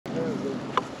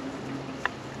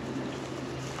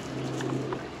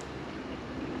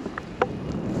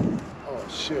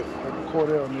shit. Like a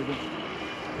Cordell, nigga.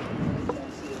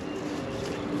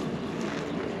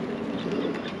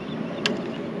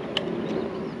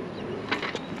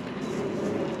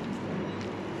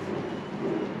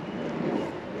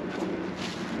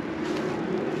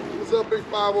 What's up, big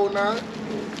 509?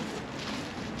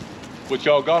 What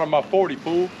y'all got on my 40,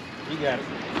 fool? You got it.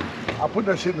 I put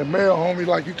that shit in the mail, homie,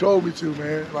 like you told me to,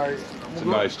 man. Like, it's a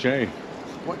nice chain.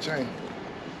 What chain?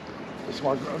 This is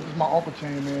my uncle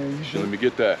chain, man. You should. Let me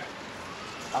get that.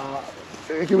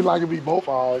 It can be like it be both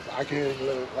ours. I can't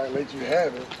let you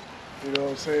have it. You know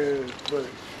what I'm saying? But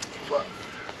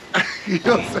you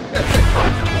know what I'm saying?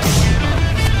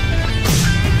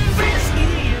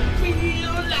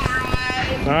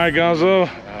 All right, Gonzo.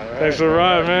 Thanks for the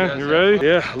ride, man. You ready?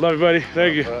 Yeah, love you, buddy.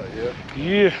 Thank you.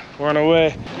 Yeah, we're on our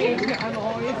way.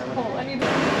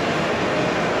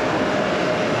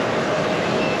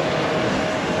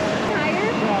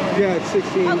 Yeah, it's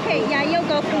 16. Okay, yeah, you'll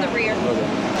go from the rear.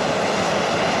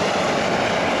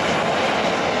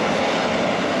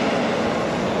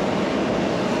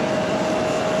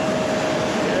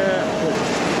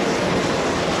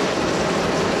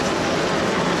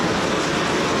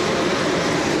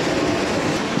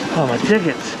 Oh, my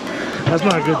tickets. That's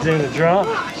not a good thing to drop.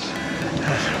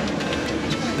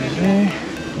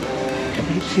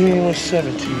 18 was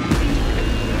 17.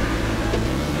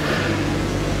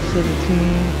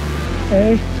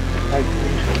 17A.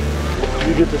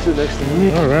 You get to sit next to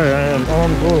me. All right, I am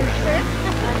on board.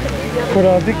 But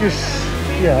I think it's,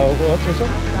 yeah, I'll go up or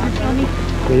something.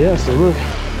 But yeah, so look,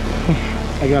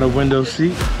 I got a window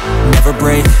seat. Never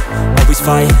break, always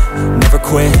fight, never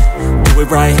quit, do it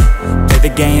right, play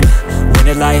the game, win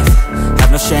it life,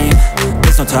 have no shame,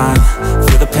 there's no time,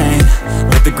 feel the pain,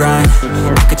 live the grind,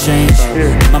 I could change,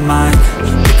 in my mind,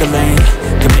 pick a lane,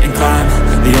 commit and climb,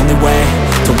 the only way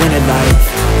to win it life,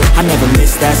 I never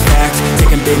miss, that's fact,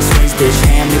 taking big swings, bitch,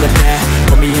 hand me the bat,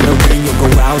 put me in the ring, you'll go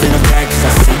out in a bag, cause I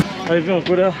see. How you feeling,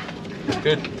 Cordell?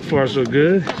 Good. Far so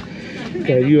good.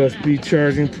 Got a USB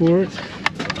charging port.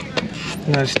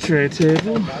 Nice tray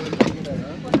table.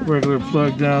 Regular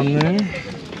plug down there.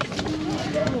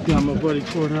 Got my buddy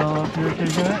Cordell up here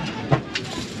kicking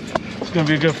it. It's gonna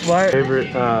be a good flight.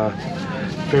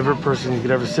 Favorite person you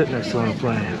could ever sit next to on a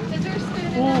plane.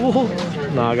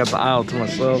 No, I got the aisle to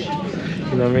myself. You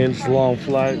know what I mean? It's a long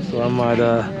flight, so I might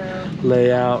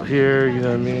lay out here, you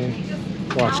know what I mean?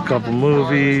 Watch a couple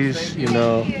movies, you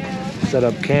know, set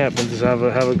up camp and just have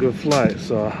a good flight.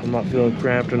 So I'm not feeling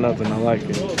cramped or nothing. I like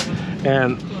it.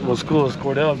 And what's cool is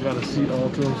Cordell got a seat all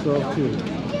to himself too,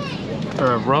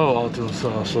 or a row all to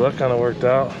himself. So that kind of worked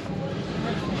out.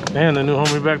 And the new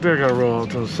homie back there got a row all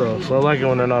to himself. So I like it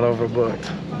when they're not overbooked.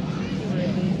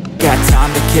 Got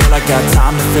time to kill, I got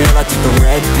time to feel, I took the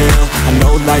red pill. I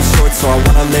know life's short, so I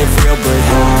wanna live real, but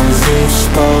how's it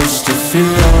supposed to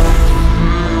feel?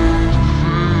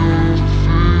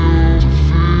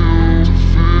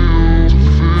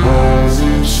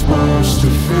 Supposed to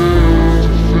feel.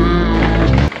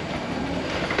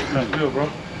 How's it feel, bro?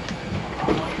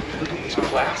 It's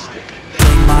plastic.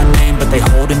 My name, but they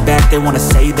holding back. They wanna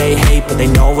say they hate, but they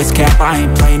know it's cap. I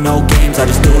ain't playing no games, I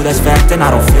just do that's fact. And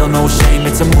I don't feel no shame,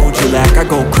 it's a mood you lack. I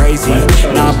go crazy,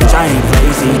 nah bitch I ain't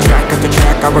lazy. Track after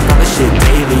track, I work on this shit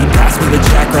daily. Pass me the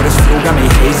jack, right as fuel, got me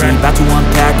hazy. About to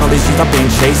unpack all these things I've been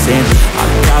chasing.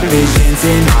 I've got visions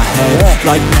in my head,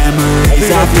 like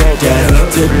memories after death.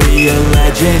 To be a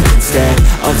legend instead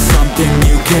of something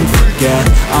you can forget.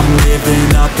 I'm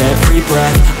living up every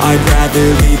breath, I'd rather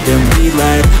lead than be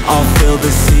led. I'll fill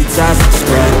the seats as I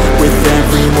spread with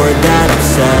every word that I've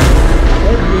said.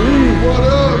 What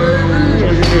up, baby?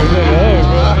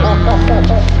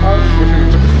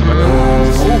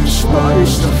 How's it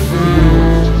supposed to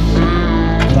feel?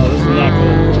 Oh, this is not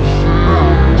cool.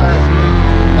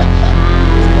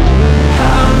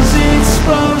 How's it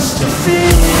supposed to feel?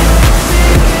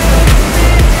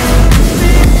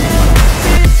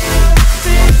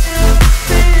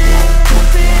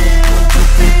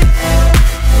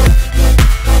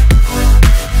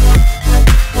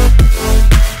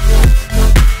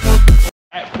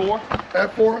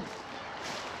 At 4?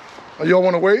 Oh, y'all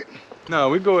want to wait? No,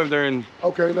 we go in there and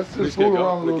okay, let's just move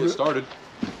around a little bit. Get started.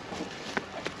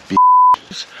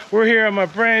 We're here at my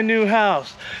brand new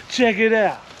house. Check it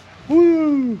out.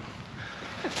 Woo!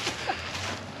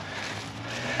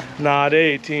 Nah,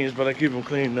 they 18s, but I keep them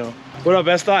clean though. What up,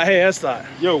 S.D.O.T? Hey, S.D.O.T.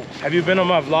 Yo. Have you been on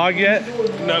my vlog yet?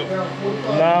 No.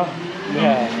 No?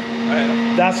 Yeah.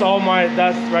 That's all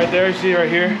that's right there, you see right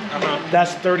here?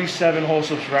 That's 37 whole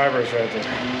subscribers right there.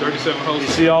 37 whole. You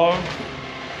see all of them?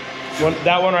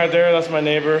 That one right there, that's my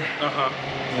neighbor. Uh-huh.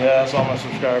 Yeah, that's all my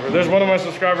subscribers. There's one of my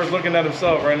subscribers looking at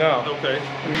himself right now. Okay.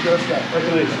 He does that.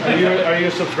 Hercules, are you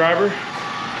a subscriber?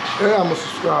 Yeah, I'm a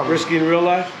subscriber. Risky in real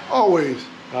life? Always.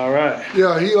 All right.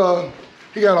 Yeah, he got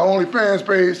an OnlyFans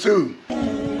page too.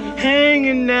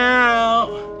 Hanging out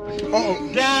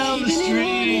Uh-oh. down the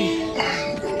street.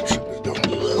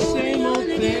 Same old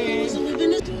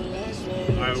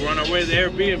thing. All right, we're on our way to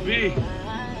Airbnb.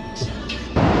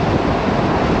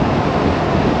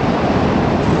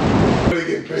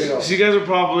 So you guys are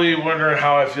probably wondering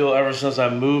how I feel ever since I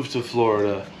moved to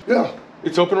Florida. Yeah,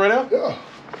 It's open right now? yeah.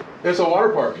 It's a water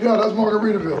park. Yeah, that's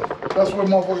Margaritaville. That's where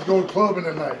motherfuckers go to clubbing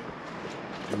at night.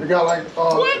 They got like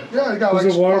yeah, they got like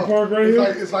There's a water park right here?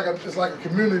 It's like a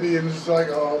community, and it's like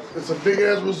it's a big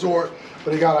ass resort,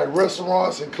 but they got like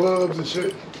restaurants and clubs and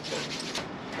shit.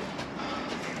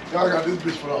 Y'all got this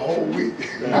bitch for the whole week.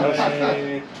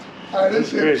 This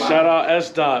shit Great. fire. Shout out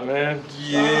S.D.O.T, man.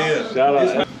 Yeah. Shout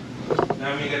out.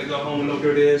 Now we gotta go home with no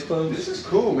dirty ass clothes. This is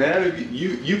cool, man.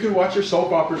 You can watch your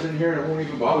soap operas in here and it won't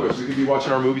even bother us. We could be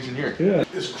watching our movies in here. Yeah.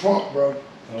 It's crunk, bro.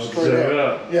 Straight check it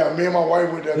up. out. Yeah, me and my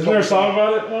wife went there. Isn't there a song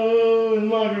about it? Oh, in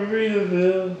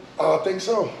Margaritaville. I think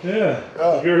so. Yeah.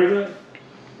 Yeah. Have you heard that?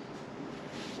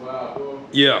 Wow.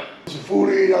 Yeah. Some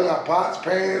food in, y'all got pots,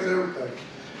 pans, everything.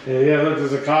 Yeah, look,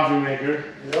 there's a coffee maker.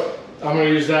 Yep. I'm gonna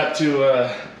use that to,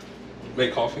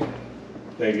 Make coffee.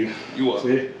 thank you. You what?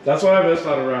 See, that's why I have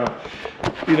S.D.O.T around.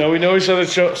 You know, we know each other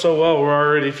so well, we're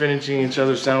already finishing each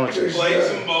other's sandwiches. Plates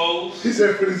and bowls. He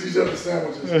said finish each other's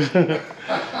sandwiches.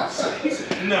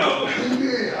 No. Yeah,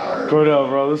 I heard. Cordell,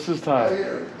 bro, this is time.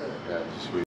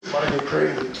 Sweet. Why they get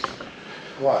crazy?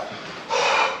 What?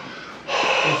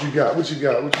 What you got? What you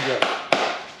got? What you got?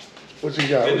 What you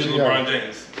got? This What is you LeBron got?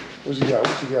 James. What you got?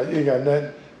 What you got? You ain't got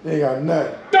nothing. You ain't got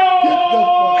nothing. No!